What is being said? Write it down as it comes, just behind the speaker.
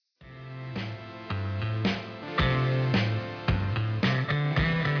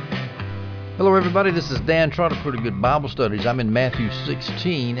Hello everybody, this is Dan Trotter, Pretty Good Bible Studies. I'm in Matthew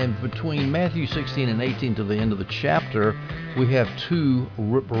 16, and between Matthew 16 and 18 to the end of the chapter, we have two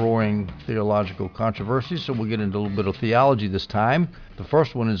rip-roaring theological controversies, so we'll get into a little bit of theology this time. The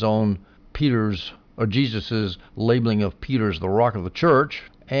first one is on Jesus' labeling of Peter as the rock of the church,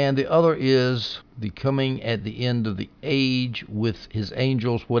 and the other is the coming at the end of the age with his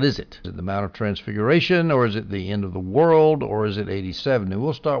angels. What is it? Is it the Mount of Transfiguration, or is it the end of the world, or is it 87? And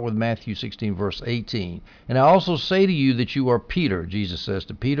we'll start with Matthew 16, verse 18. And I also say to you that you are Peter, Jesus says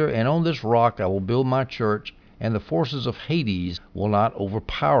to Peter, and on this rock I will build my church, and the forces of Hades will not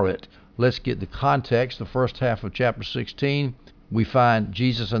overpower it. Let's get the context. The first half of chapter 16. We find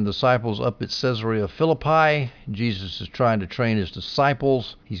Jesus and disciples up at Caesarea Philippi. Jesus is trying to train his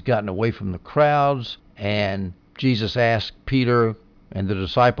disciples. He's gotten away from the crowds, and Jesus asked Peter and the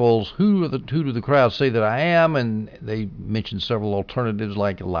disciples, who do the crowds say that I am? And they mentioned several alternatives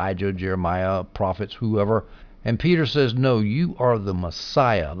like Elijah, Jeremiah, prophets, whoever. And Peter says, no, you are the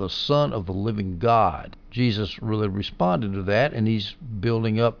Messiah, the Son of the living God. Jesus really responded to that, and he's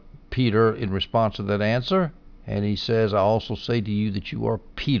building up Peter in response to that answer. And he says, I also say to you that you are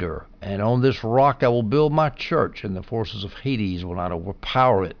Peter, and on this rock I will build my church, and the forces of Hades will not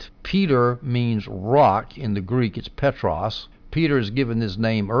overpower it. Peter means rock. In the Greek, it's Petros. Peter is given this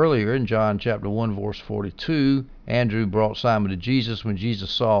name earlier in John chapter 1, verse 42. Andrew brought Simon to Jesus. When Jesus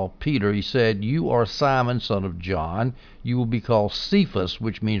saw Peter, he said, you are Simon, son of John. You will be called Cephas,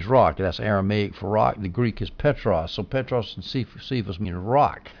 which means rock. That's Aramaic for rock. The Greek is Petros. So Petros and Cephas mean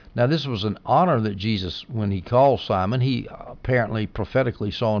rock. Now, this was an honor that Jesus, when he called Simon, he apparently prophetically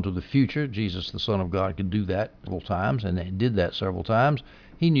saw into the future. Jesus, the Son of God, could do that several times, and he did that several times.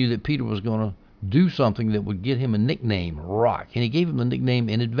 He knew that Peter was going to do something that would get him a nickname, Rock, and he gave him the nickname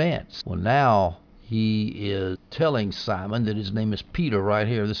in advance. Well, now he is telling Simon that his name is Peter right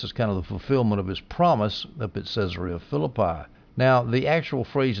here. This is kind of the fulfillment of his promise up at Caesarea Philippi. Now, the actual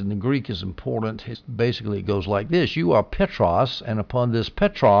phrase in the Greek is important. It goes like this. You are Petros, and upon this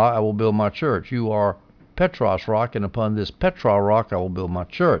Petra I will build my church. You are Petros rock, and upon this Petra rock I will build my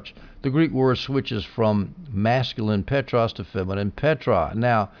church. The Greek word switches from masculine Petros to feminine Petra.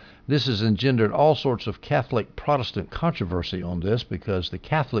 Now, this has engendered all sorts of Catholic Protestant controversy on this, because the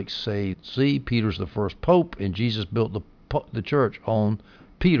Catholics say, see, Peter's the first pope, and Jesus built the church on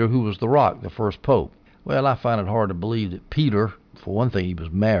Peter, who was the rock, the first pope. Well, I find it hard to believe that Peter, for one thing, he was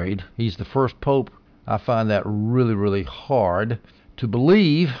married. He's the first pope. I find that really, really hard to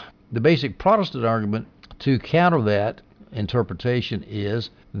believe. The basic Protestant argument to counter that interpretation is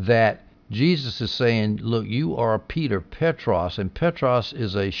that Jesus is saying, look, you are Peter, Petros, and Petros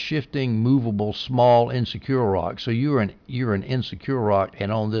is a shifting, movable, small, insecure rock. So you're an insecure rock,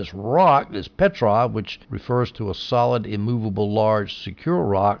 and on this rock, this Petra, which refers to a solid, immovable, large, secure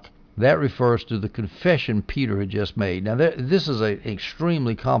rock, that refers to the confession Peter had just made. Now, this is an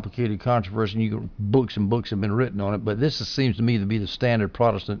extremely complicated controversy. Books and books have been written on it, but this seems to me to be the standard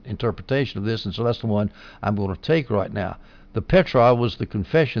Protestant interpretation of this, and so that's the one I'm going to take right now. The Petra was the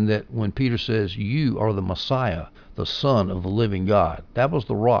confession that when Peter says, you are the Messiah, the Son of the living God, that was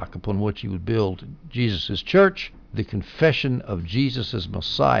the rock upon which he would build Jesus' church. The confession of Jesus as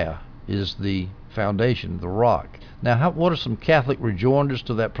Messiah is the foundation, the rock. Now, what are some Catholic rejoinders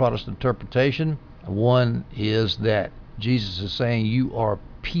to that Protestant interpretation? One is that Jesus is saying you are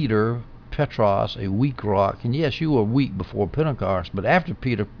Peter, Petros, a weak rock. And yes, you were weak before Pentecost, but after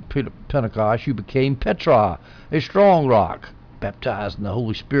Pentecost, you became Petra, a strong rock, baptized in the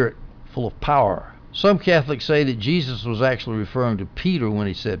Holy Spirit, full of power. Some Catholics say that Jesus was actually referring to Peter when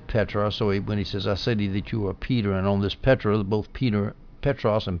he said Petra. So when he says, I say to you that you are Peter, and on this Petra, both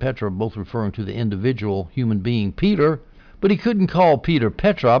Petros and Petra are both referring to the individual human being Peter, but he couldn't call Peter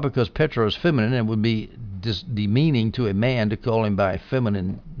Petra because Petra is feminine, and it would be demeaning to a man to call him by a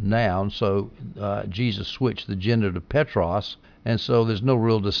feminine noun. So Jesus switched the gender to Petros, and so there's no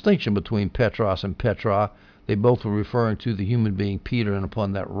real distinction between Petros and Petra. They both were referring to the human being Peter, and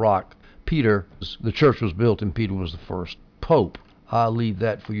upon that rock, Peter, the church was built, and Peter was the first pope. I'll leave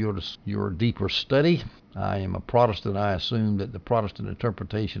that for your deeper study. I am a Protestant. I assume that the Protestant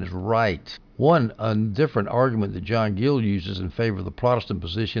interpretation is right. A different argument that John Gill uses in favor of the Protestant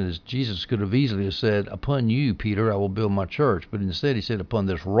position is Jesus could have easily said, upon you, Peter, I will build my church. But instead he said, upon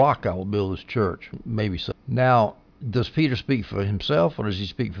this rock I will build this church. Maybe so. Now, does Peter speak for himself, or does he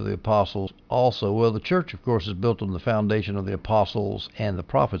speak for the apostles also? Well, the church, of course, is built on the foundation of the apostles and the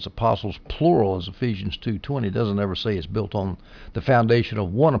prophets. Apostles, plural, as Ephesians 2:20 doesn't ever say it's built on the foundation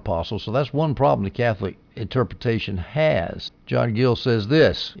of one apostle. So that's one problem the Catholic interpretation has. John Gill says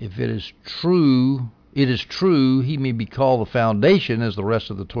this, if it is true It is true he may be called the foundation, as the rest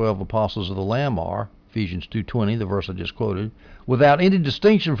of the 12 apostles of the Lamb are, Ephesians 2:20, the verse I just quoted, without any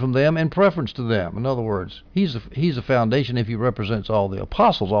distinction from them and preference to them. In other words, he's a foundation if he represents all the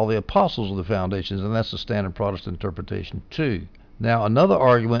apostles. All the apostles are the foundations, and that's the standard Protestant interpretation too. Now, another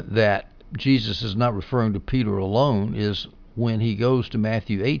argument that Jesus is not referring to Peter alone is when he goes to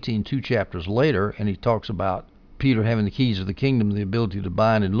Matthew 18, 2 chapters later, and he talks about Peter having the keys of the kingdom, the ability to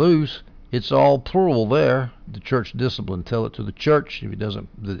bind and loose. It's all plural there. The church discipline. Tell it to the church. If he doesn't,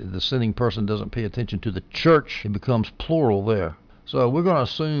 the sinning person doesn't pay attention to the church, it becomes plural there. So we're going to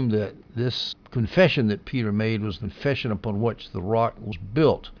assume that this confession that Peter made was the confession upon which the rock was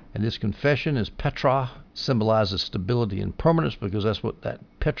built. And this confession is Petra, symbolizes stability and permanence, because that's what that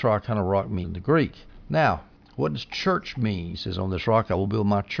Petra kind of rock means in the Greek. Now, what does church mean? He says, on this rock I will build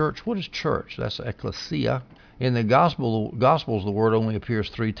my church. What is church? That's ecclesia. In the Gospels, the word only appears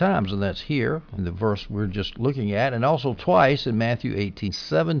 3 times, and that's here, in the verse we're just looking at, and also twice in Matthew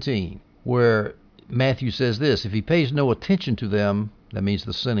 18:17, where Matthew says this, if he pays no attention to them, that means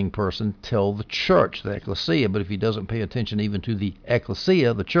the sinning person, tell the church, the ecclesia, but if he doesn't pay attention even to the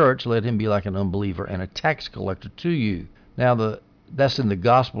ecclesia, the church, let him be like an unbeliever and a tax collector to you. Now, that's in the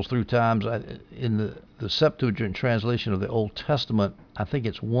Gospels 3 times. In the Septuagint translation of the Old Testament, I think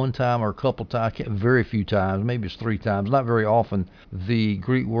it's 1 time or a couple times, very few times, maybe it's 3 times, not very often. The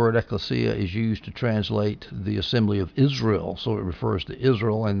Greek word ecclesia is used to translate the assembly of Israel, so it refers to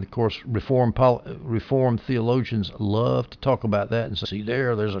Israel. And of course, Reformed theologians love to talk about that and say, see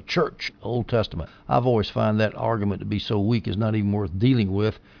there's a church, Old Testament. I've always found that argument to be so weak it's not even worth dealing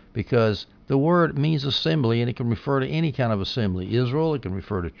with, because the word means assembly, and it can refer to any kind of assembly. Israel, it can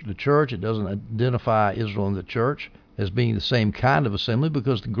refer to the church. It doesn't identify Israel and the church as being the same kind of assembly,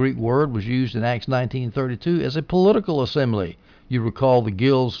 because the Greek word was used in Acts 19:32 as a political assembly. You recall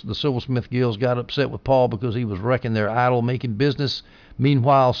the silversmith guilds got upset with Paul because he was wrecking their idol-making business.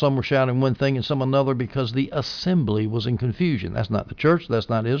 Meanwhile, some were shouting one thing and some another because the assembly was in confusion. That's not the church. That's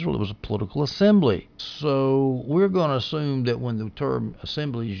not Israel. It was a political assembly. So we're going to assume that when the term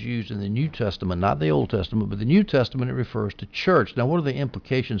assembly is used in the New Testament, not the Old Testament, but the New Testament, it refers to church. Now, what are the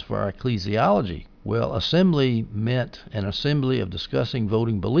implications for our ecclesiology? Well, assembly meant an assembly of discussing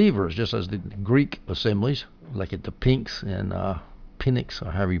voting believers, just as the Greek assemblies, like at the Pinks and Pnyx,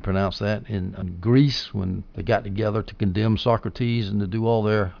 or however you pronounce that, in Greece, when they got together to condemn Socrates and to do all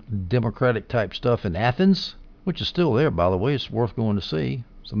their democratic type stuff in Athens, which is still there, by the way. It's worth going to see.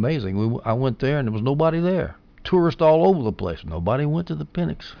 It's amazing. I went there and there was nobody there. Tourists all over the place. Nobody went to the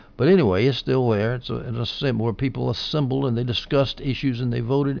Pnyx. But anyway, it's still there. It's an assembly where people assembled and they discussed issues and they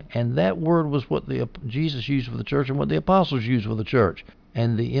voted. And that word was what Jesus used for the church and what the apostles used for the church.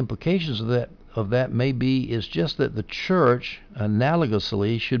 And the implications of that may be is just that the church,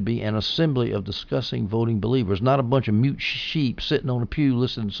 analogously, should be an assembly of discussing voting believers, not a bunch of mute sheep sitting on a pew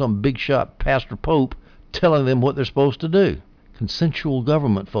listening to some big shot pastor pope telling them what they're supposed to do. Consensual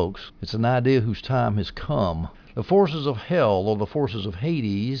government, folks. It's an idea whose time has come. The forces of hell, or the forces of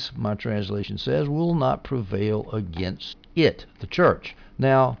Hades, my translation says, will not prevail against it, the church.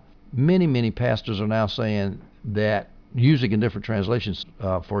 Now, many pastors are now saying that, using in different translations,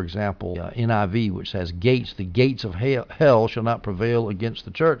 for example, NIV, which has gates, the gates of hell shall not prevail against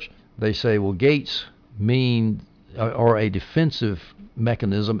the church. They say, well, gates mean, or a defensive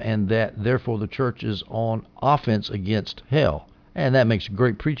mechanism, and that therefore the church is on offense against hell. And that makes a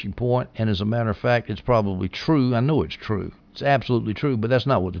great preaching point, and as a matter of fact, it's probably true. I know it's true. It's absolutely true, but that's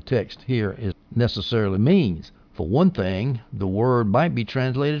not what the text here necessarily means. For one thing, the word might be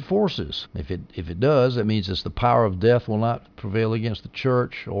translated forces. If it does, that means it's the power of death will not prevail against the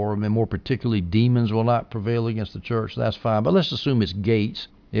church, or more particularly, demons will not prevail against the church. That's fine, but let's assume it's gates.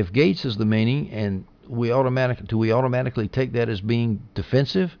 If gates is the meaning, and do we automatically take that as being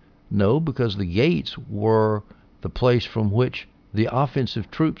defensive? No, because the gates were the place from which the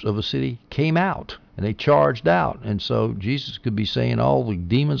offensive troops of a city came out, and they charged out. And so Jesus could be saying all the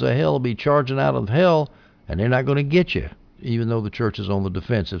demons of hell will be charging out of hell, and they're not going to get you, even though the church is on the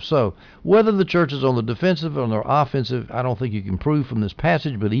defensive. So whether the church is on the defensive or on the offensive, I don't think you can prove from this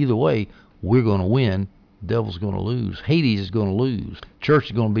passage, but either way, we're going to win. The devil's going to lose. Hades is going to lose. Church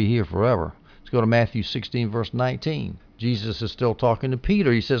is going to be here forever. Let's go to Matthew 16, verse 19. Jesus is still talking to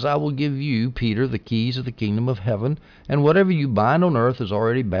Peter. He says, I will give you, Peter, the keys of the kingdom of heaven, and whatever you bind on earth is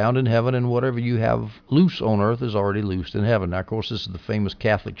already bound in heaven, and whatever you have loose on earth is already loosed in heaven. Now, of course, this is the famous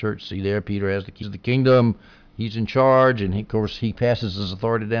Catholic Church. See there, Peter has the keys of the kingdom. He's in charge, and of course, he passes his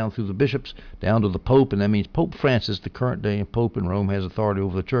authority down through the bishops, down to the Pope, and that means Pope Francis, the current day Pope in Rome, has authority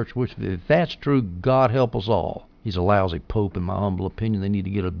over the church, which, if that's true, God help us all. He's a lousy Pope, in my humble opinion. They need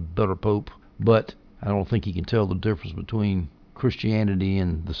to get a better Pope. But I don't think he can tell the difference between Christianity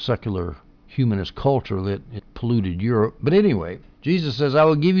and the secular humanist culture that polluted Europe. But anyway, Jesus says, I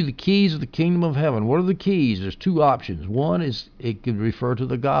will give you the keys of the kingdom of heaven. What are the keys? There's two options. One is it could refer to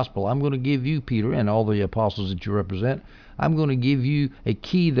the gospel. I'm going to give you, Peter, and all the apostles that you represent, I'm going to give you a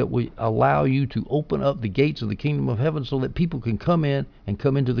key that will allow you to open up the gates of the kingdom of heaven so that people can come in and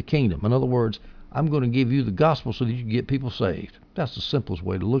come into the kingdom. In other words, I'm going to give you the gospel so that you can get people saved. That's the simplest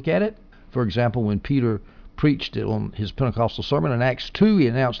way to look at it. For example, when Peter preached on his Pentecostal sermon in Acts 2, he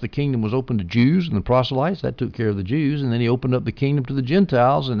announced the kingdom was open to Jews and the proselytes. That took care of the Jews. And then he opened up the kingdom to the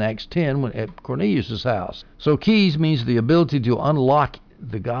Gentiles in Acts 10 at Cornelius' house. So keys means the ability to unlock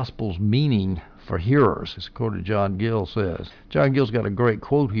the gospel's meaning for hearers, as according to John Gill says. John Gill's got a great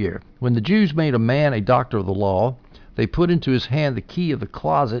quote here. When the Jews made a man a doctor of the law, they put into his hand the key of the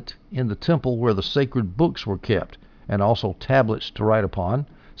closet in the temple where the sacred books were kept, and also tablets to write upon,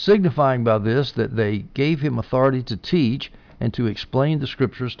 signifying by this that they gave him authority to teach and to explain the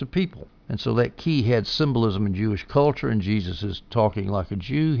scriptures to people. And so that key had symbolism in Jewish culture, and Jesus is talking like a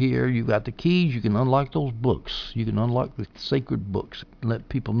Jew here. You got the keys, you can unlock those books. You can unlock the sacred books and let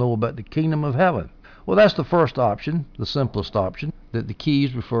people know about the kingdom of heaven. Well, that's the first option, the simplest option, that the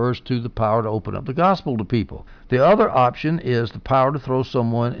keys refers to the power to open up the gospel to people. The other option is the power to throw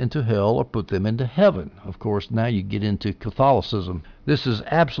someone into hell or put them into heaven. Of course, now you get into Catholicism. This is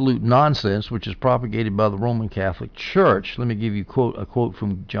absolute nonsense, which is propagated by the Roman Catholic Church. Let me give you a quote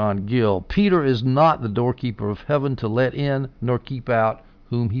from John Gill. Peter is not the doorkeeper of heaven to let in nor keep out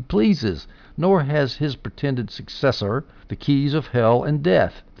whom he pleases, nor has his pretended successor the keys of hell and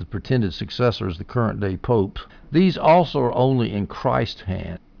death. The pretended successor is the current day Pope. These also are only in Christ's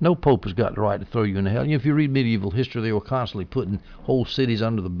hand. No pope has got the right to throw you into hell. If you read medieval history, they were constantly putting whole cities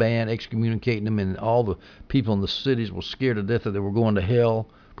under the ban, excommunicating them, and all the people in the cities were scared to death that they were going to hell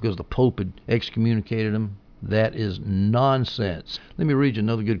because the pope had excommunicated them. That is nonsense. Let me read you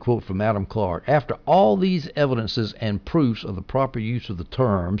another good quote from Adam Clarke. After all these evidences and proofs of the proper use of the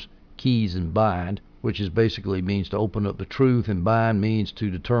terms keys and bind, which is basically means to open up the truth, and bind means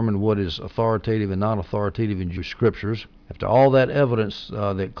to determine what is authoritative and non-authoritative in Jewish scriptures. After all that evidence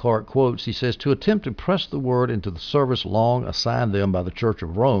that Clarke quotes, he says, to attempt to press the word into the service long assigned them by the Church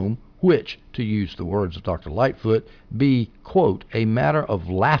of Rome, which, to use the words of Dr. Lightfoot, be, quote, a matter of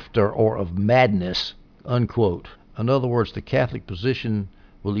laughter or of madness, unquote. In other words, the Catholic position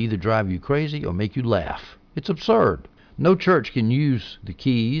will either drive you crazy or make you laugh. It's absurd. No church can use the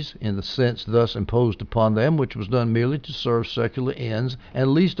keys in the sense thus imposed upon them, which was done merely to serve secular ends,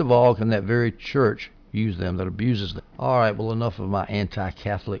 and least of all can that very church use them that abuses them. All right, well, enough of my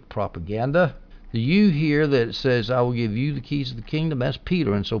anti-Catholic propaganda. The you here that says, I will give you the keys of the kingdom, that's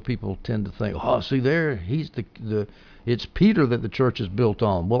Peter, and so people tend to think, oh, see there, he's it's Peter that the church is built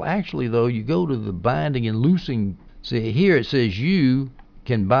on. Well, actually, though, you go to the binding and loosing. See, here it says you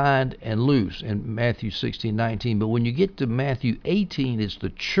can bind and loose in Matthew 16:19. But when you get to Matthew 18, it's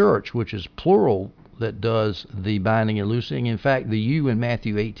the church, which is plural, that does the binding and loosing. In fact, the you in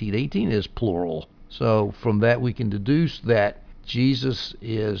Matthew 18:18 is plural. So from that, we can deduce that Jesus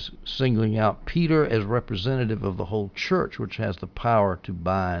is singling out Peter as representative of the whole church, which has the power to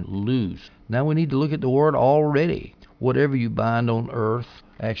bind, loose. Now we need to look at the word already. Whatever you bind on earth.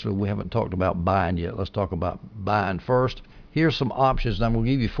 Actually, we haven't talked about bind yet. Let's talk about bind first. Here's some options, and I'm going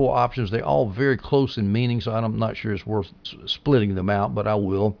to give you 4 options. They're all very close in meaning, so I'm not sure it's worth splitting them out, but I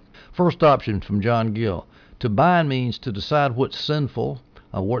will. First option from John Gill. To bind means to decide what's sinful,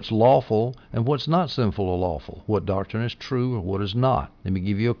 what's lawful, and what's not sinful or lawful, what doctrine is true or what is not. Let me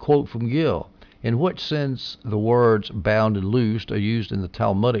give you a quote from Gill. In what sense the words bound and loosed are used in the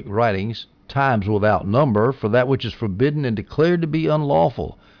Talmudic writings, times without number, for that which is forbidden and declared to be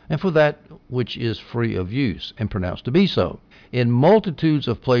unlawful, and for that which is free of use, and pronounced to be so. In multitudes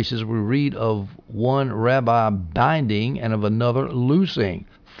of places we read of one rabbi binding and of another loosing.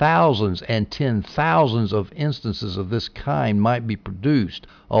 Thousands and 10,000s of instances of this kind might be produced.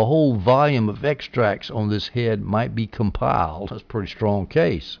 A whole volume of extracts on this head might be compiled. That's a pretty strong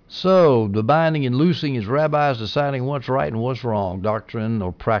case. So, the binding and loosing is rabbis deciding what's right and what's wrong, doctrine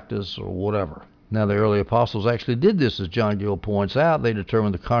or practice or whatever. Now, the early apostles actually did this, as John Gill points out. They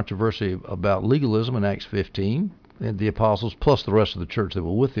determined the controversy about legalism in Acts 15. And the apostles, plus the rest of the church that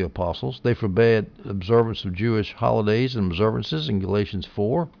were with the apostles, they forbade observance of Jewish holidays and observances in Galatians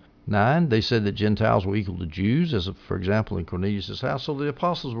 4. 9, they said that Gentiles were equal to Jews, as for example in Cornelius' house. So the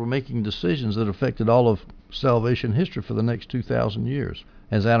apostles were making decisions that affected all of salvation history for the next 2,000 years.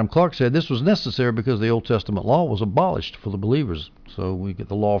 As Adam Clarke said, this was necessary because the Old Testament law was abolished for the believers. So we get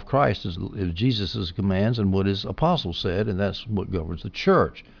the law of Christ is Jesus' commands and what his apostles said, and that's what governs the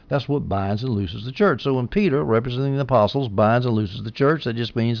church. That's what binds and looses the church. So when Peter, representing the apostles, binds and looses the church, that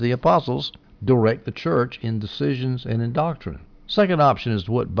just means the apostles direct the church in decisions and in doctrine. Second option is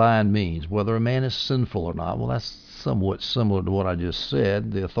what bind means, whether a man is sinful or not. Well, that's somewhat similar to what I just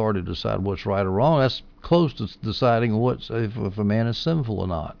said, the authority to decide what's right or wrong. That's close to deciding if a man is sinful or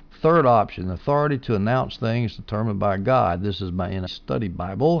not. Third option, authority to announce things determined by God. This is my study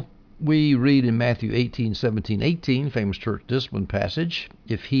Bible. We read in Matthew 18:17-18, famous church discipline passage,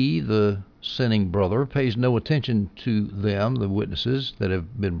 if he, the sinning brother, pays no attention to them, the witnesses that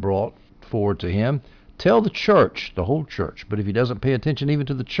have been brought forward to him, tell the church, the whole church. But if he doesn't pay attention even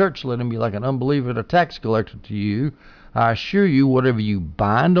to the church, let him be like an unbeliever and a tax collector to you. I assure you, whatever you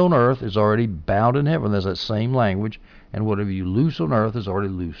bind on earth is already bound in heaven. There's that same language. And whatever you loose on earth is already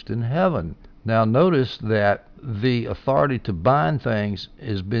loosed in heaven. Now notice that the authority to bind things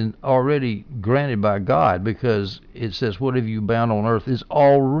has been already granted by God, because it says whatever you bound on earth is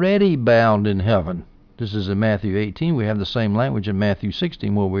already bound in heaven. This is in Matthew 18. We have the same language in Matthew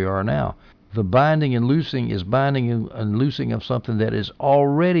 16 where we are now. The binding and loosing is binding and loosing of something that is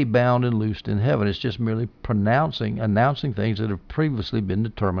already bound and loosed in heaven. It's just merely announcing things that have previously been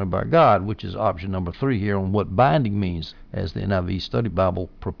determined by God, which is option number 3 here on what binding means, as the NIV Study Bible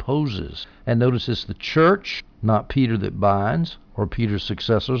proposes. And notice it's the church, not Peter, that binds, or Peter's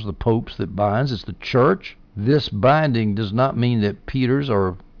successors, the popes, that binds. It's the church. This binding does not mean that Peter's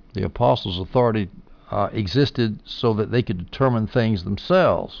or the apostles' authority existed so that they could determine things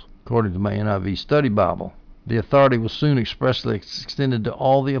themselves. According to my NIV Study Bible, the authority was soon expressly extended to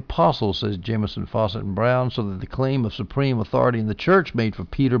all the apostles, says Jamieson, Fawcett, and Brown, so that the claim of supreme authority in the church made for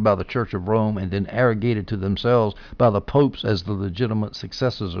Peter by the Church of Rome and then arrogated to themselves by the popes as the legitimate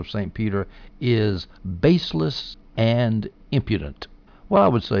successors of St. Peter is baseless and impudent. Well, I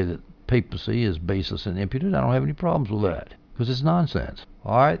would say that papacy is baseless and impudent. I don't have any problems with that, because it's nonsense.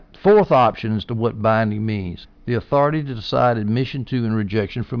 All right. Fourth option as to what binding means: the authority to decide admission to and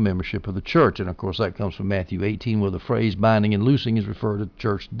rejection from membership of the church. And of course that comes from Matthew 18, where the phrase binding and loosing is referred to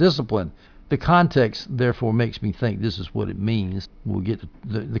church discipline. The context therefore makes me think this is what it means. We'll get to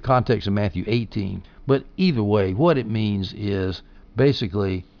the context of Matthew 18. But either way, what it means is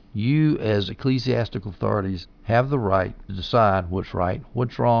basically you as ecclesiastical authorities have the right to decide what's right,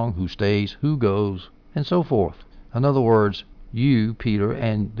 what's wrong, who stays, who goes, and so forth. In other words, you, Peter,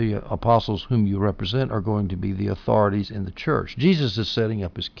 and the apostles whom you represent are going to be the authorities in the church. Jesus is setting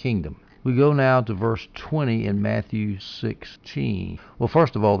up his kingdom. We go now to verse 20 in Matthew 16. Well,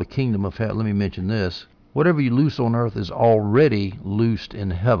 first of all, the kingdom of heaven, let me mention this. Whatever you loose on earth is already loosed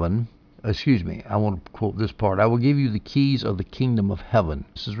in heaven. Excuse me, I want to quote this part. I will give you the keys of the kingdom of heaven.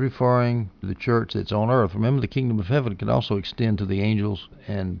 This is referring to the church that's on earth. Remember, the kingdom of heaven can also extend to the angels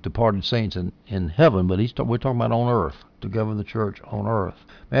and departed saints in heaven, but we're talking about on earth, to govern the church on earth.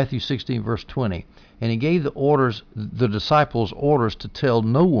 Matthew 16, verse 20. And he gave the disciples orders to tell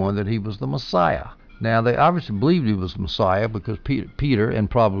no one that he was the Messiah. Now, they obviously believed he was the Messiah because Peter, and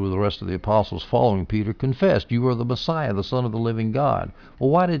probably the rest of the apostles following Peter, confessed, "You are the Messiah, the Son of the living God." Well,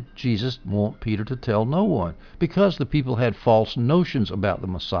 why did Jesus want Peter to tell no one? Because the people had false notions about the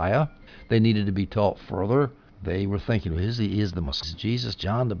Messiah. They needed to be taught further. They were thinking, is the Messiah Jesus,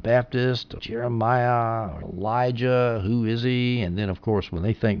 John the Baptist, Jeremiah, or Elijah? Who is he? And then, of course, when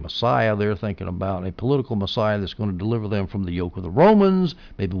they think Messiah, they're thinking about a political Messiah that's going to deliver them from the yoke of the Romans.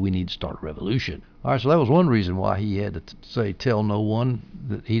 Maybe we need to start a revolution. All right, so that was one reason why he had to say, tell no one,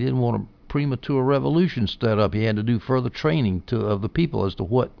 that he didn't want a premature revolution set up. He had to do further training of the people as to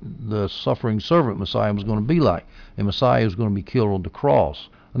what the suffering servant Messiah was going to be like. A Messiah was going to be killed on the cross.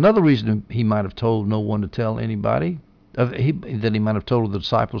 Another reason he might have told no one to tell anybody, that he might have told the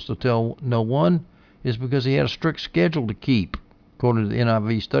disciples to tell no one, is because he had a strict schedule to keep. According to the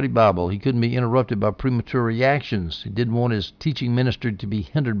NIV Study Bible, he couldn't be interrupted by premature reactions. He didn't want his teaching ministry to be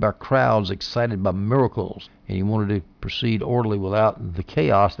hindered by crowds excited by miracles, and he wanted to proceed orderly without the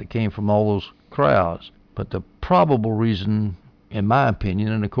chaos that came from all those crowds. But the probable reason, in my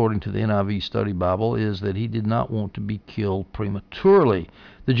opinion, and according to the NIV Study Bible, is that he did not want to be killed prematurely.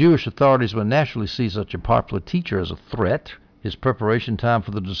 The Jewish authorities would naturally see such a popular teacher as a threat. His preparation time for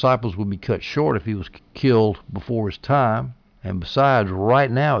the disciples would be cut short if he was killed before his time. And besides,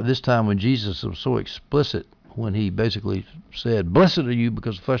 right now, at this time when Jesus was so explicit, when he basically said, "Blessed are you,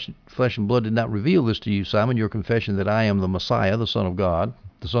 because flesh and blood did not reveal this to you, Simon, your confession that I am the Messiah, the Son of God."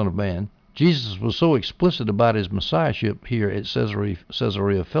 the Son of Man. Jesus was so explicit about his messiahship here at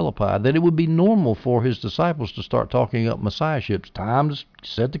Caesarea Philippi that it would be normal for his disciples to start talking up messiahships. Time to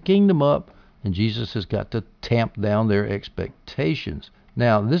set the kingdom up, and Jesus has got to tamp down their expectations.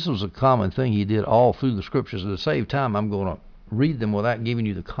 Now, this was a common thing he did all through the scriptures. To save time, I'm going to read them without giving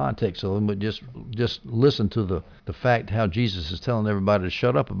you the context of them, but just listen to the fact how Jesus is telling everybody to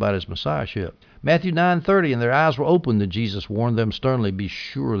shut up about his messiahship. Matthew 9:30, and their eyes were opened, and Jesus warned them sternly, be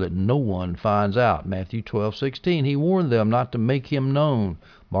sure that no one finds out. Matthew 12:16, he warned them not to make him known.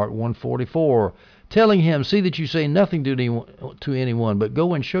 Mark 1:44, telling him, see that you say nothing to anyone, but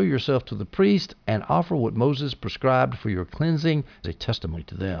go and show yourself to the priest and offer what Moses prescribed for your cleansing as a testimony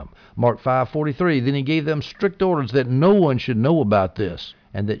to them. Mark 5:43, then he gave them strict orders that no one should know about this,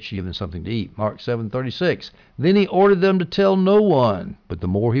 and that she give them something to eat. Mark 7:36, then he ordered them to tell no one, but the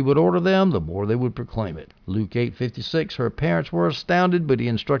more he would order them, the more they would proclaim it. Luke 8:56, her parents were astounded, but he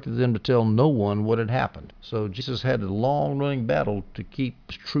instructed them to tell no one what had happened. So Jesus had a long-running battle to keep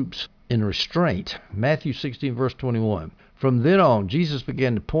his troops in restraint. Matthew 16, verse 21. From then on, Jesus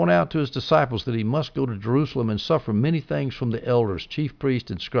began to point out to his disciples that he must go to Jerusalem and suffer many things from the elders, chief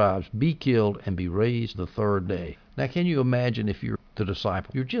priests, and scribes, be killed, and be raised the third day. Now, can you imagine if you're the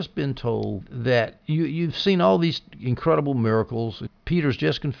disciple? You've just been told that you've seen all these incredible miracles. Peter's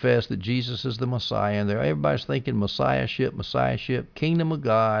just confessed that Jesus is the Messiah, and everybody's thinking Messiahship, kingdom of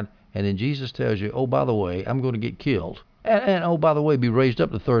God, and then Jesus tells you, oh, by the way, I'm going to get killed. And oh, by the way, be raised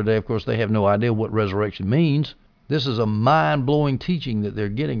up the third day. Of course, they have no idea what resurrection means. This is a mind-blowing teaching that they're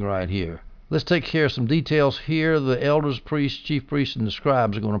getting right here. Let's take care of some details here. The elders, priests, chief priests, and the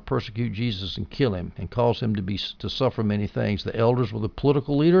scribes are going to persecute Jesus and kill him and cause him to suffer many things. The elders were the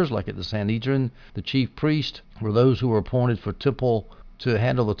political leaders, like at the Sanhedrin. The chief priests were those who were appointed to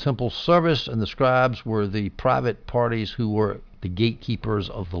handle the temple service, and the scribes were the private parties who were the gatekeepers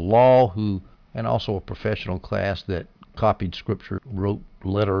of the law, and also a professional class that copied scripture, wrote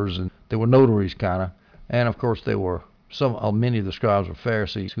letters, and they were notaries kind of. And of course many of the scribes were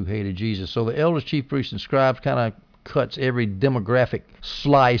Pharisees who hated Jesus. So the elders, chief priests, and scribes kind of cuts every demographic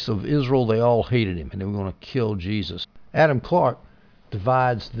slice of Israel. They all hated him, and they were going to kill Jesus. Adam Clarke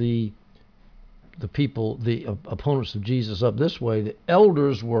divides the people, the opponents of Jesus, up this way. The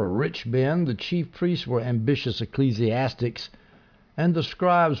elders were rich men, the chief priests were ambitious ecclesiastics, and the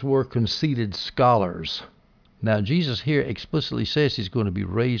scribes were conceited scholars. Now, Jesus here explicitly says he's going to be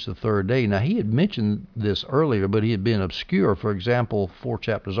raised the third day. Now, he had mentioned this earlier, but he had been obscure. For example, 4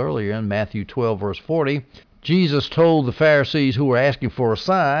 chapters earlier in Matthew 12, verse 40, Jesus told the Pharisees who were asking for a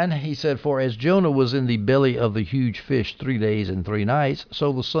sign, he said, for as Jonah was in the belly of the huge fish 3 days and 3 nights,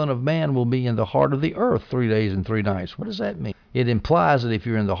 so the Son of Man will be in the heart of the earth 3 days and 3 nights. What does that mean? It implies that if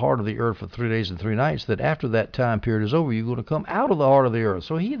you're in the heart of the earth for 3 days and 3 nights, that after that time period is over, you're going to come out of the heart of the earth.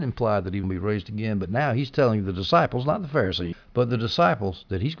 So he had implied that he will be raised again, but now he's telling the disciples, not the Pharisees, but the disciples,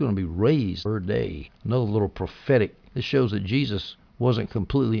 that he's going to be raised the third day. Another little prophetic. This shows that Jesus wasn't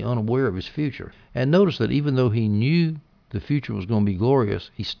completely unaware of his future. And notice that even though he knew the future was going to be glorious,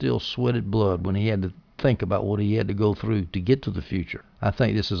 he still sweated blood when he had to think about what he had to go through to get to the future. I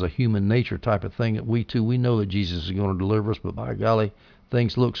think this is a human nature type of thing that we know that Jesus is going to deliver us, but by golly,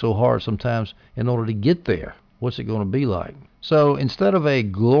 things look so hard sometimes in order to get there. What's it going to be like? So instead of a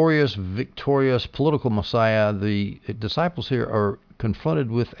glorious, victorious political Messiah, the disciples here are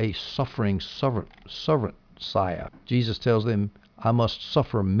confronted with a suffering servant Messiah. Jesus tells them, I must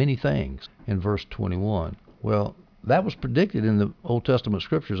suffer many things in verse 21. Well, that was predicted in the Old Testament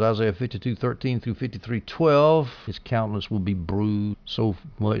scriptures, Isaiah 52:13 through 53:12. His countenance will be bruised so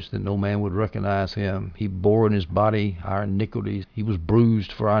much that no man would recognize him. He bore in his body our iniquities. He was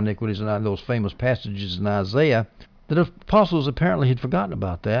bruised for our iniquities. And those famous passages in Isaiah, the apostles apparently had forgotten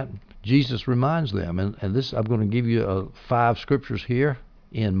about that. Jesus reminds them. And this, I'm going to give you 5 scriptures here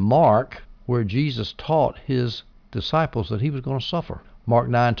in Mark where Jesus taught his disciples that he was going to suffer. Mark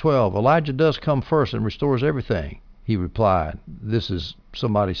 9:12, Elijah does come first and restores everything. He replied. This is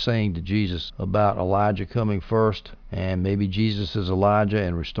somebody saying to Jesus about Elijah coming first, and maybe Jesus is Elijah,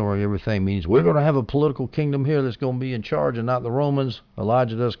 and restoring everything means we're going to have a political kingdom here that's going to be in charge and not the Romans.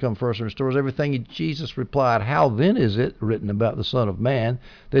 Elijah does come first and restores everything. And Jesus replied, how then is it written about the Son of Man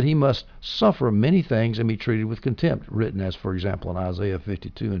that he must suffer many things and be treated with contempt, written as, for example, in Isaiah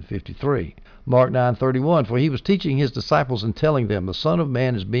 52 and 53. Mark 9:31, for he was teaching his disciples and telling them, the Son of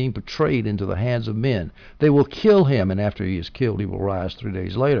Man is being betrayed into the hands of men. They will kill him, and after he is killed, he will rise 3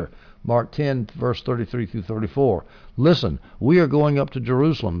 days later. Mark 10, verse 33 through 34. Listen, we are going up to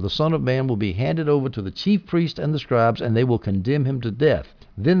Jerusalem. The Son of Man will be handed over to the chief priests and the scribes, and they will condemn him to death.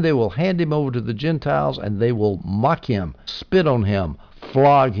 Then they will hand him over to the Gentiles, and they will mock him, spit on him,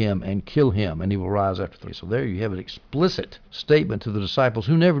 flog him and kill him, and he will rise after 3 days. So there you have an explicit statement to the disciples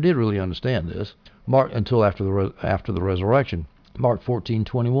who never did really understand this, until after the resurrection. Mark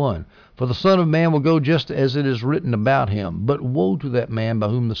 14:21. For the Son of Man will go just as it is written about him, but woe to that man by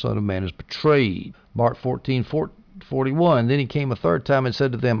whom the Son of Man is betrayed. Mark 14:41. Then he came a third time and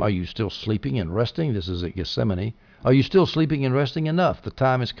said to them, Are you still sleeping and resting? This is at Gethsemane. Are you still sleeping and resting? Enough. The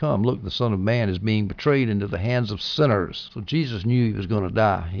time has come. Look, the Son of Man is being betrayed into the hands of sinners. So Jesus knew he was going to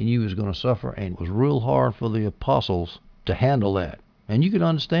die. He knew he was going to suffer, and it was real hard for the apostles to handle that. And you can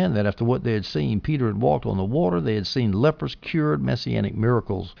understand that after what they had seen. Peter had walked on the water. They had seen lepers cured, messianic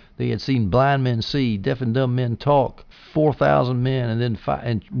miracles. They had seen blind men see, deaf and dumb men talk, 4,000 men and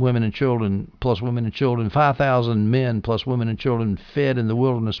then women and children, plus women and children, 5,000 men plus women and children fed in the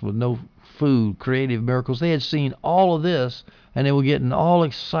wilderness with no food, creative miracles. They had seen all of this, and they were getting all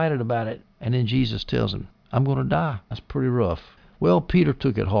excited about it. And then Jesus tells them, I'm going to die. That's pretty rough. Well, Peter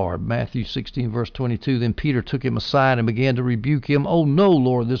took it hard. Matthew 16, verse 22, Then Peter took him aside and began to rebuke him. Oh, no,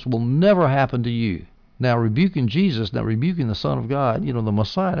 Lord, this will never happen to you. Now, rebuking Jesus, now rebuking the Son of God, the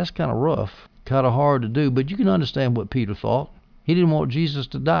Messiah, that's kind of rough, kind of hard to do. But you can understand what Peter thought. He didn't want Jesus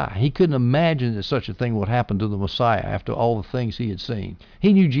to die. He couldn't imagine that such a thing would happen to the Messiah after all the things he had seen.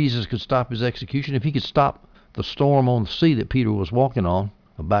 He knew Jesus could stop his execution. If he could stop the storm on the sea that Peter was walking on,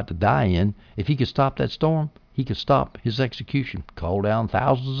 about to die in, if he could stop that storm, he could stop his execution, call down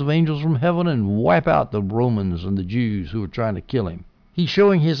thousands of angels from heaven, and wipe out the Romans and the Jews who were trying to kill him. He's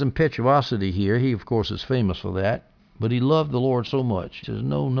showing his impetuosity here. He, of course, is famous for that. But he loved the Lord so much. He says,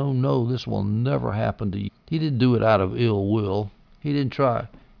 no, no, no, this will never happen to you. He didn't do it out of ill will. He didn't try.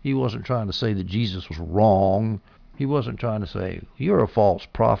 He wasn't trying to say that Jesus was wrong. He wasn't trying to say, you're a false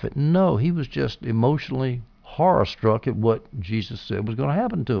prophet. No, he was just emotionally horror-struck at what Jesus said was going to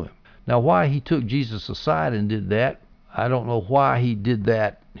happen to him. Now, why he took Jesus aside and did that, I don't know why he did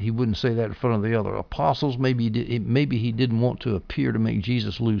that. He wouldn't say that in front of the other apostles. Maybe he didn't want to appear to make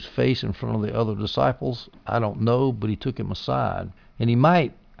Jesus lose face in front of the other disciples. I don't know, but he took him aside. And he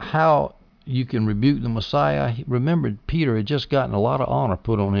might, how you can rebuke the Messiah. Remember, Peter had just gotten a lot of honor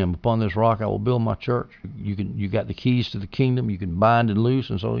put on him. Upon this rock I will build my church. You got the keys to the kingdom. You can bind and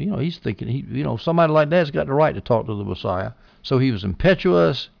loose. And so, he's thinking, somebody like that's got the right to talk to the Messiah. So he was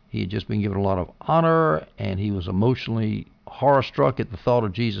impetuous. He had just been given a lot of honor, and he was emotionally horror-struck at the thought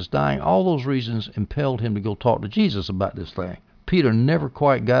of Jesus dying. All those reasons impelled him to go talk to Jesus about this thing. Peter never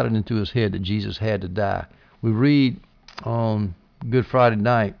quite got it into his head that Jesus had to die. We read on Good Friday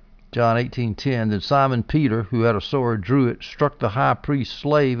night, John 18:10, that Simon Peter, who had a sword, drew it, struck the high priest's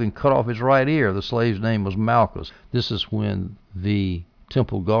slave, and cut off his right ear. The slave's name was Malchus. This is when the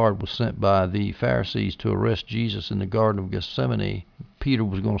temple guard was sent by the Pharisees to arrest Jesus in the Garden of Gethsemane. Peter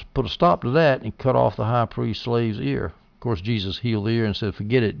was going to put a stop to that and cut off the high priest's slave's ear. Of course, Jesus healed the ear and said,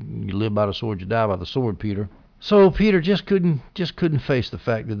 forget it. You live by the sword, you die by the sword, Peter. So Peter just couldn't face the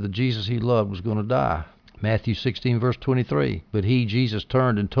fact that the Jesus he loved was going to die. Matthew 16, verse 23. But he, Jesus,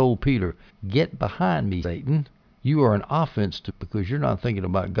 turned and told Peter, Get behind me, Satan. You are an offense because you're not thinking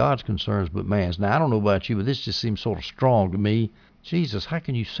about God's concerns but man's. Now, I don't know about you, but this just seems sort of strong to me. Jesus, how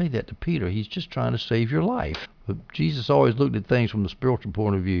can you say that to Peter? He's just trying to save your life. But Jesus always looked at things from the spiritual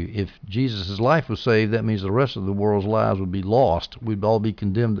point of view. If Jesus' life was saved, that means the rest of the world's lives would be lost. We'd all be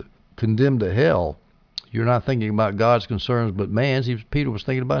condemned to hell. You're not thinking about God's concerns but man's. Peter was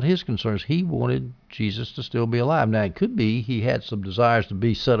thinking about his concerns. He wanted Jesus to still be alive. Now, it could be he had some desires to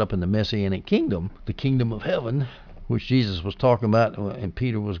be set up in the Messianic kingdom, the kingdom of heaven, which Jesus was talking about, and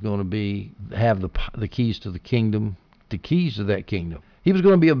Peter was going to have the keys to the kingdom, the keys to that kingdom. He was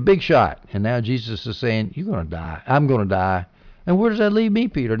going to be a big shot, and now Jesus is saying, you're going to die. I'm going to die. And where does that leave me,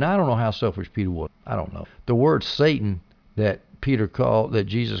 Peter? Now, I don't know how selfish Peter was. I don't know. The word Satan that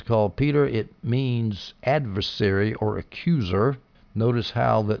Jesus called Peter, it means adversary or accuser. Notice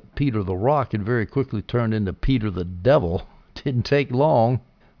how that Peter the rock had very quickly turned into Peter the devil. Didn't take long.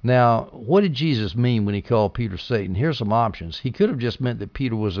 Now, what did Jesus mean when he called Peter Satan? Here's some options. He could have just meant that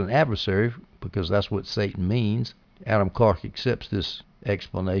Peter was an adversary, because that's what Satan means. Adam Clark accepts this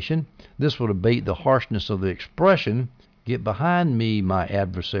explanation. This would abate the harshness of the expression, get behind me, my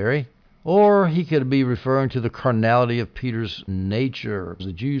adversary. Or he could be referring to the carnality of Peter's nature.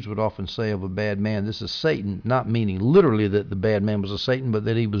 The Jews would often say of a bad man, this is Satan, not meaning literally that the bad man was a Satan, but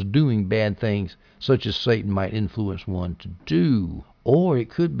that he was doing bad things such as Satan might influence one to do. Or it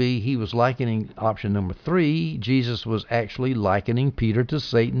could be he was likening, option number 3, Jesus was actually likening Peter to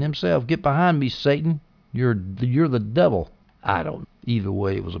Satan himself. Get behind me, Satan. You're the devil. I don't know. Either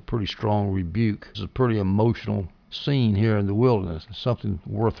way, it was a pretty strong rebuke. It's a pretty emotional scene here in the wilderness. It's something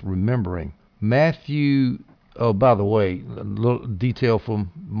worth remembering. Matthew Oh, by the way, a little detail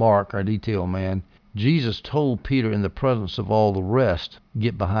from Mark, our detail man. Jesus told Peter in the presence of all the rest,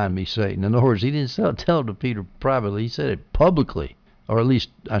 "Get behind me, Satan." In other words, he didn't tell it to Peter privately. He said it publicly, or at least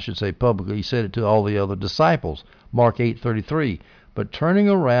I should say publicly. He said it to all the other disciples. Mark 8:33. But turning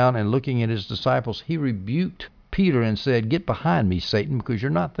around and looking at his disciples, he rebuked Peter and said, "Get behind me, Satan, because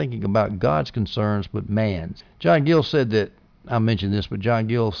you're not thinking about God's concerns but man's." John Gill said that, I mentioned this, but John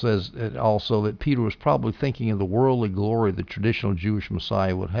Gill says also that Peter was probably thinking of the worldly glory the traditional Jewish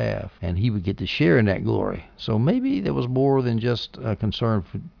Messiah would have, and he would get to share in that glory. So maybe there was more than just a concern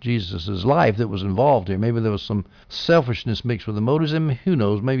for Jesus' life that was involved here. Maybe there was some selfishness mixed with the motives, and who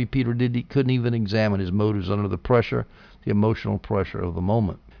knows, maybe Peter couldn't even examine his motives under the pressure, the emotional pressure of the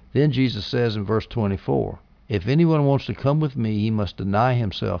moment. Then Jesus says in verse 24, "If anyone wants to come with me, he must deny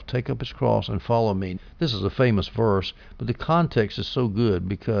himself, take up his cross, and follow me." This is a famous verse, but the context is so good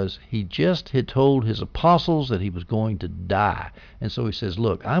because he just had told his apostles that he was going to die. And so he says,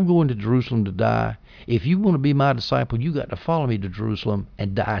 look, I'm going to Jerusalem to die. If you want to be my disciple, you got to follow me to Jerusalem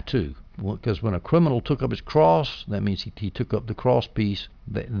and die too. Because when a criminal took up his cross, that means he took up the cross piece.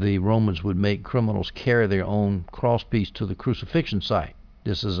 The Romans would make criminals carry their own cross piece to the crucifixion site.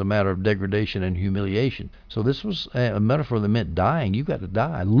 This is a matter of degradation and humiliation. So this was a metaphor that meant dying. You got to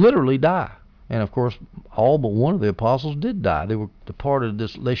die, literally die. And of course, all but one of the apostles did die. They were departed.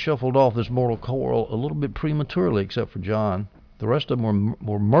 They shuffled off this mortal coil a little bit prematurely, except for John. The rest of them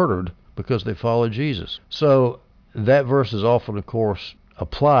were murdered because they followed Jesus. So that verse is often, of course,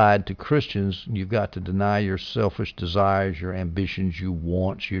 applied to Christians. You've got to deny your selfish desires, your ambitions, your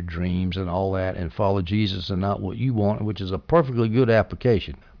wants, your dreams, and all that, and follow Jesus and not what you want, which is a perfectly good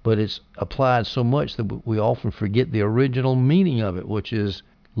application. But it's applied so much that we often forget the original meaning of it, which is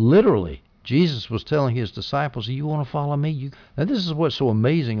literally Jesus was telling his disciples, you want to follow me? Now this is what's so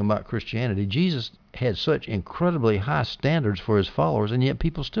amazing about Christianity. Jesus had such incredibly high standards for his followers, and yet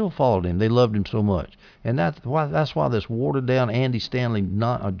people still followed him. They loved him so much. And that's why this watered down Andy Stanley,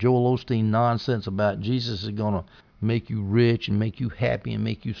 Joel Osteen nonsense about Jesus is going to make you rich and make you happy and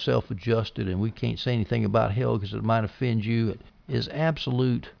make you self-adjusted, and we can't say anything about hell because it might offend you, is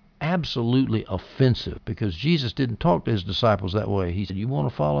absolutely offensive, because Jesus didn't talk to his disciples that way. He said, you want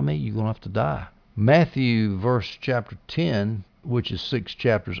to follow me, you're going to have to die. Matthew chapter 10, which is 6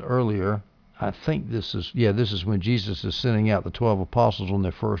 chapters earlier, I think this is when Jesus is sending out the 12 apostles on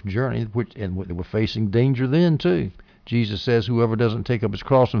their first journey, and they were facing danger then too. Jesus says, whoever doesn't take up his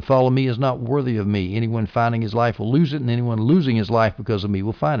cross and follow me is not worthy of me. Anyone finding his life will lose it, and anyone losing his life because of me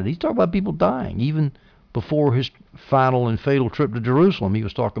will find it. He's talking about people dying. Even before his final and fatal trip to Jerusalem, he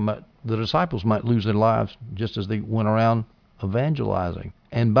was talking about the disciples might lose their lives just as they went around evangelizing.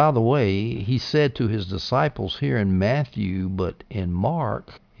 And by the way, he said to his disciples here in Matthew, but in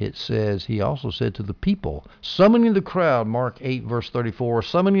Mark, it says he also said to the people, summoning the crowd, Mark 8, verse 34,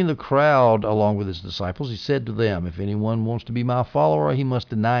 summoning the crowd along with his disciples, he said to them, if anyone wants to be my follower, he must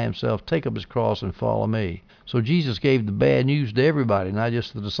deny himself, take up his cross, and follow me. So Jesus gave the bad news to everybody, not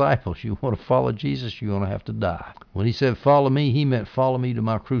just the disciples. You want to follow Jesus, you're going to have to die. When he said follow me, he meant follow me to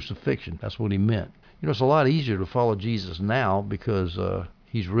my crucifixion. That's what he meant. You know, it's a lot easier to follow Jesus now because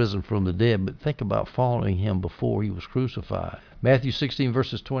he's risen from the dead, but think about following him before he was crucified. Matthew 16,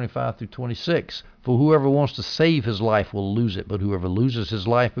 verses 25 through 26. For whoever wants to save his life will lose it, but whoever loses his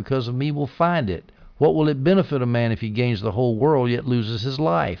life because of me will find it. What will it benefit a man if he gains the whole world yet loses his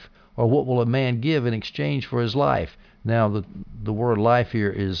life? Or what will a man give in exchange for his life? Now, the word life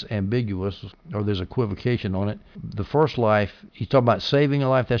here is ambiguous, or there's equivocation on it. The first life, he's talking about saving a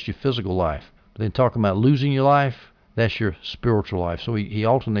life, that's your physical life. But then talking about losing your life, that's your spiritual life. So he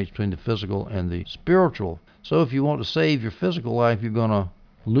alternates between the physical and the spiritual. So if you want to save your physical life, you're going to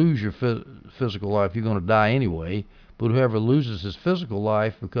lose your physical life. You're going to die anyway. But whoever loses his physical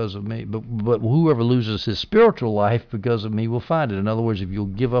life because of me, but whoever loses his spiritual life because of me will find it. In other words, if you'll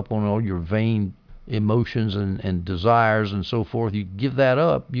give up on all your vain emotions and desires and so forth, you give that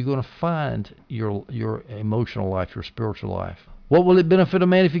up, you're going to find your emotional life, your spiritual life. What will it benefit a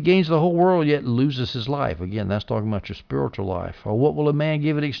man if he gains the whole world yet loses his life? Again, that's talking about your spiritual life. Or what will a man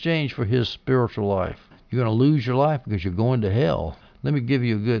give in exchange for his spiritual life? You're going to lose your life because you're going to hell. Let me give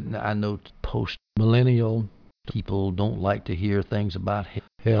you a good, I know post-millennial people don't like to hear things about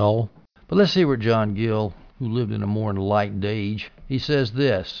hell. But let's see what John Gill, who lived in a more enlightened age, he says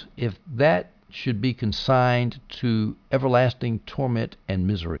this, if that should be consigned to everlasting torment and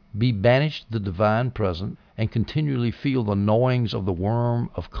misery, be banished the divine presence, and continually feel the gnawings of the worm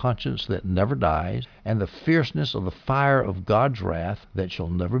of conscience that never dies, and the fierceness of the fire of God's wrath that shall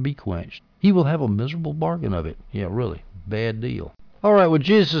never be quenched, he will have a miserable bargain of it. Yeah, really, bad deal. All right, well,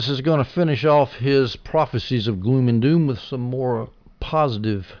 Jesus is going to finish off his prophecies of gloom and doom with some more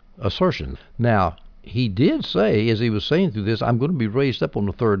positive assertions. Now, he did say, as he was saying through this, I'm going to be raised up on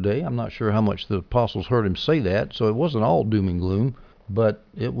the third day. I'm not sure how much the apostles heard him say that, so it wasn't all doom and gloom, but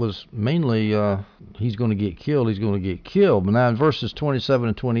it was mainly he's going to get killed, he's going to get killed. But now in verses 27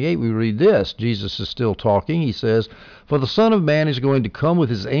 and 28, we read this. Jesus is still talking. He says, "For the Son of Man is going to come with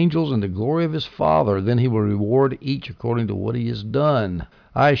his angels in the glory of his Father. Then he will reward each according to what he has done.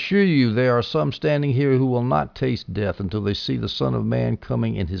 I assure you, there are some standing here who will not taste death until they see the Son of Man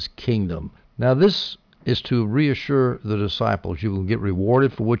coming in his kingdom." Now this is to reassure the disciples. You will get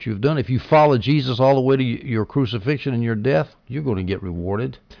rewarded for what you've done. If you follow Jesus all the way to your crucifixion and your death, you're going to get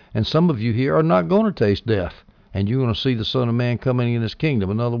rewarded. And some of you here are not going to taste death, and you're going to see the Son of Man coming in his kingdom.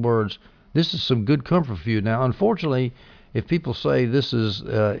 In other words, this is some good comfort for you. Now, unfortunately, if people say this is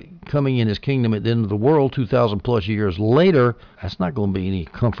coming in his kingdom at the end of the world 2,000 plus years later, that's not going to be any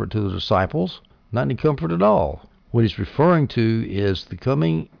comfort to the disciples. Not any comfort at all. What he's referring to is the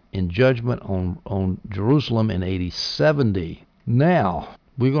coming in judgment on Jerusalem in AD 70. Now,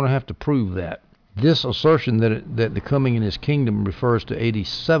 we're going to have to prove that. This assertion that the coming in his kingdom refers to AD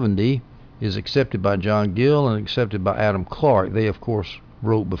 70 is accepted by John Gill and accepted by Adam Clarke. They, of course,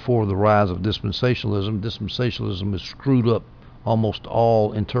 wrote before the rise of dispensationalism. Dispensationalism has screwed up almost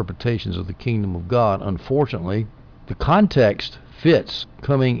all interpretations of the kingdom of God. Unfortunately, the context fits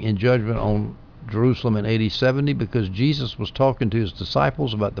coming in judgment on Jerusalem in AD 70 because Jesus was talking to his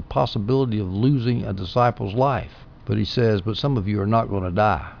disciples about the possibility of losing a disciple's life. But he says, but some of you are not going to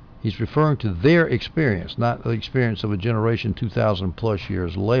die. He's referring to their experience, not the experience of a generation 2,000 plus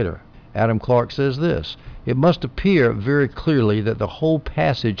years later. Adam Clarke says this, "It must appear very clearly that the whole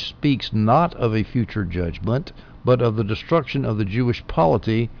passage speaks not of a future judgment, but of the destruction of the Jewish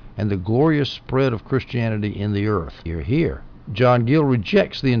polity and the glorious spread of Christianity in the earth." Hear, hear. John Gill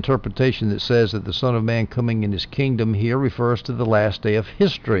rejects the interpretation that says that the Son of Man coming in his kingdom here refers to the last day of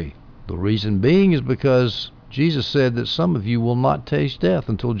history. The reason being is because Jesus said that some of you will not taste death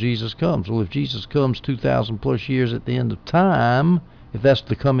until Jesus comes. Well, if Jesus comes 2,000 plus years at the end of time, if that's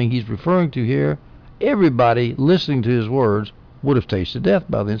the coming he's referring to here, everybody listening to his words would have tasted death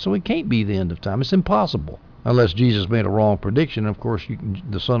by then. So it can't be the end of time. It's impossible. Unless Jesus made a wrong prediction. Of course,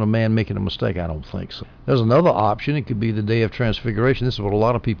 the Son of Man making a mistake, I don't think so. There's another option. It could be the day of transfiguration. This is what a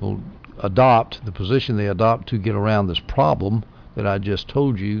lot of people adopt, the position they adopt to get around this problem that I just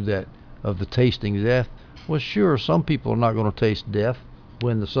told you, that of the tasting death. Well, sure, some people are not going to taste death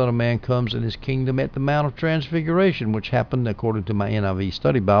when the Son of Man comes in his kingdom at the Mount of Transfiguration, which happened, according to my NIV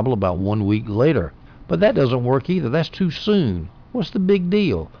Study Bible, about 1 week later. But that doesn't work either. That's too soon. What's the big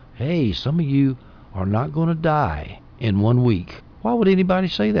deal? Hey, some of you are not going to die in 1 week. Why would anybody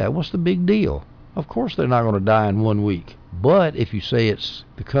say that? What's the big deal? Of course they're not going to die in 1 week. But if you say it's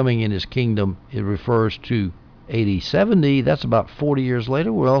the coming in his kingdom, it refers to AD 70, that's about 40 years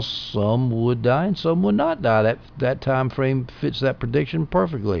later. Well, some would die and some would not die. That time frame fits that prediction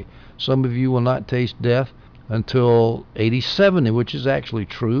perfectly. Some of you will not taste death until AD 70, which is actually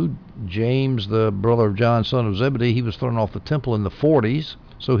true. James, the brother of John, son of Zebedee, he was thrown off the temple in the 40s,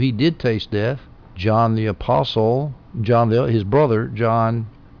 so he did taste death. John the Apostle, his brother, John,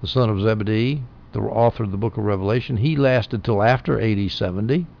 the son of Zebedee, the author of the book of Revelation, he lasted till after AD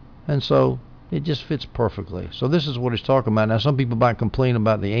 70, and so it just fits perfectly. So this is what he's talking about. Now, some people might complain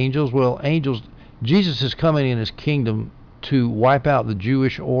about the angels. Well, angels, Jesus is coming in his kingdom to wipe out the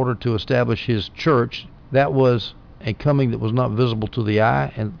Jewish order, to establish his church. That was a coming that was not visible to the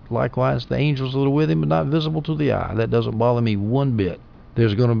eye, and likewise the angels that are with him are not visible to the eye. That doesn't bother me one bit.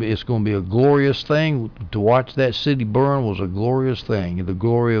 It's going to be a glorious thing. To watch that city burn was a glorious thing, the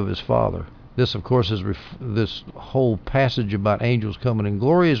glory of his Father. This, of course, is this whole passage about angels coming in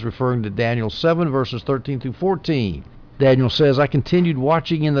glory is referring to Daniel 7, verses 13 through 14. Daniel says, "I continued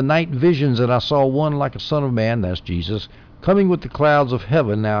watching in the night visions, and I saw one like a son of man," that's Jesus, "coming with the clouds of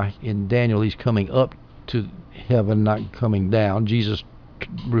heaven." Now, in Daniel, he's coming up to heaven, not coming down. Jesus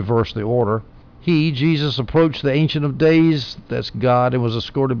reversed the order. He, Jesus, approached the Ancient of Days, that's God, and was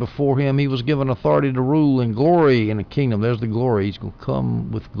escorted before him. He was given authority to rule in glory in a kingdom. There's the glory. He's going to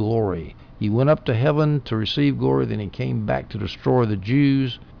come with glory. He went up to heaven to receive glory, then he came back to destroy the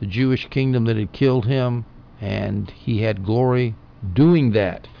Jews, the Jewish kingdom that had killed him, and he had glory doing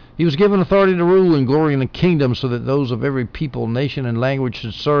that. He was given authority to rule in glory in the kingdom, so that those of every people, nation, and language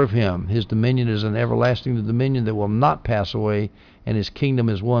should serve him. His dominion is an everlasting dominion that will not pass away, and his kingdom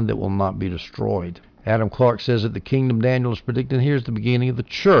is one that will not be destroyed. Adam Clarke says that the kingdom Daniel is predicting here is the beginning of the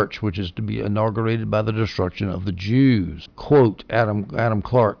church, which is to be inaugurated by the destruction of the Jews. Quote, Adam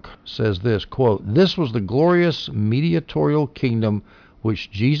Clarke says this, quote, "This was the glorious mediatorial kingdom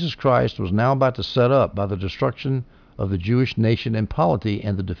which Jesus Christ was now about to set up by the destruction of the Jewish nation and polity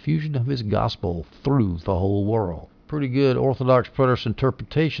and the diffusion of his gospel through the whole world." Pretty good Orthodox preterist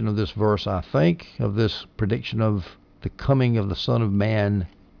interpretation of this verse, I think, of this prediction of the coming of the Son of Man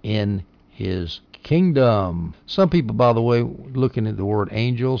in his kingdom. Some people, by the way, looking at the word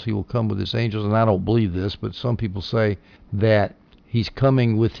angels, he will come with his angels, and I don't believe this, but some people say that he's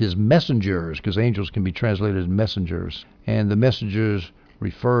coming with his messengers, because angels can be translated as messengers, and the messengers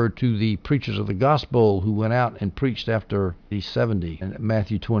referred to the preachers of the gospel who went out and preached after the 70. In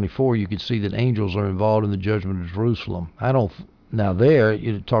Matthew 24, you can see that angels are involved in the judgment of Jerusalem. Now there,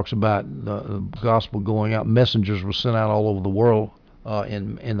 it talks about the gospel going out. Messengers were sent out all over the world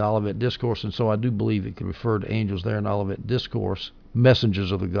in the Olivet Discourse, and so I do believe it could refer to angels there in Olivet Discourse,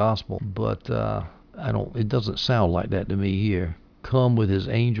 messengers of the gospel. But it doesn't sound like that to me here. Come with his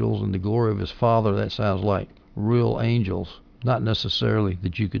angels and the glory of his Father. That sounds like real angels. Not necessarily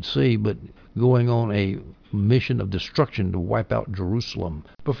that you could see, but going on a mission of destruction to wipe out Jerusalem.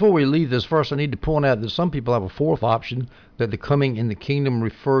 Before we leave this verse, I need to point out that some people have a fourth option, that the coming in the kingdom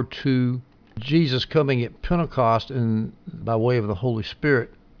refer to Jesus coming at Pentecost and by way of the Holy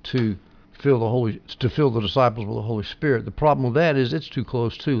Spirit to fill the disciples with the Holy Spirit. The problem with that is it's too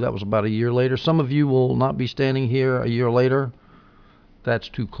close too. That was about a year later. Some of you will not be standing here a year later. That's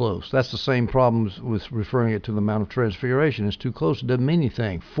too close. That's the same problem with referring it to the Mount of Transfiguration. It's too close. It doesn't mean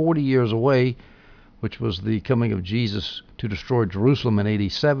anything. 40 years away, which was the coming of Jesus to destroy Jerusalem in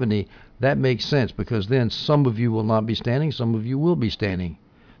AD 70, that makes sense, because then some of you will not be standing, some of you will be standing.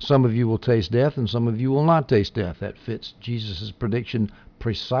 Some of you will taste death, and some of you will not taste death. That fits Jesus' prediction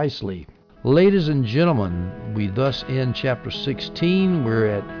precisely. Ladies and gentlemen, we thus end chapter 16. We're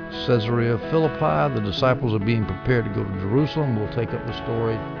at Caesarea Philippi. The disciples are being prepared to go to Jerusalem. We'll take up the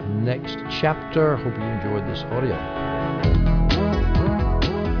story next chapter. Hope you enjoyed this audio.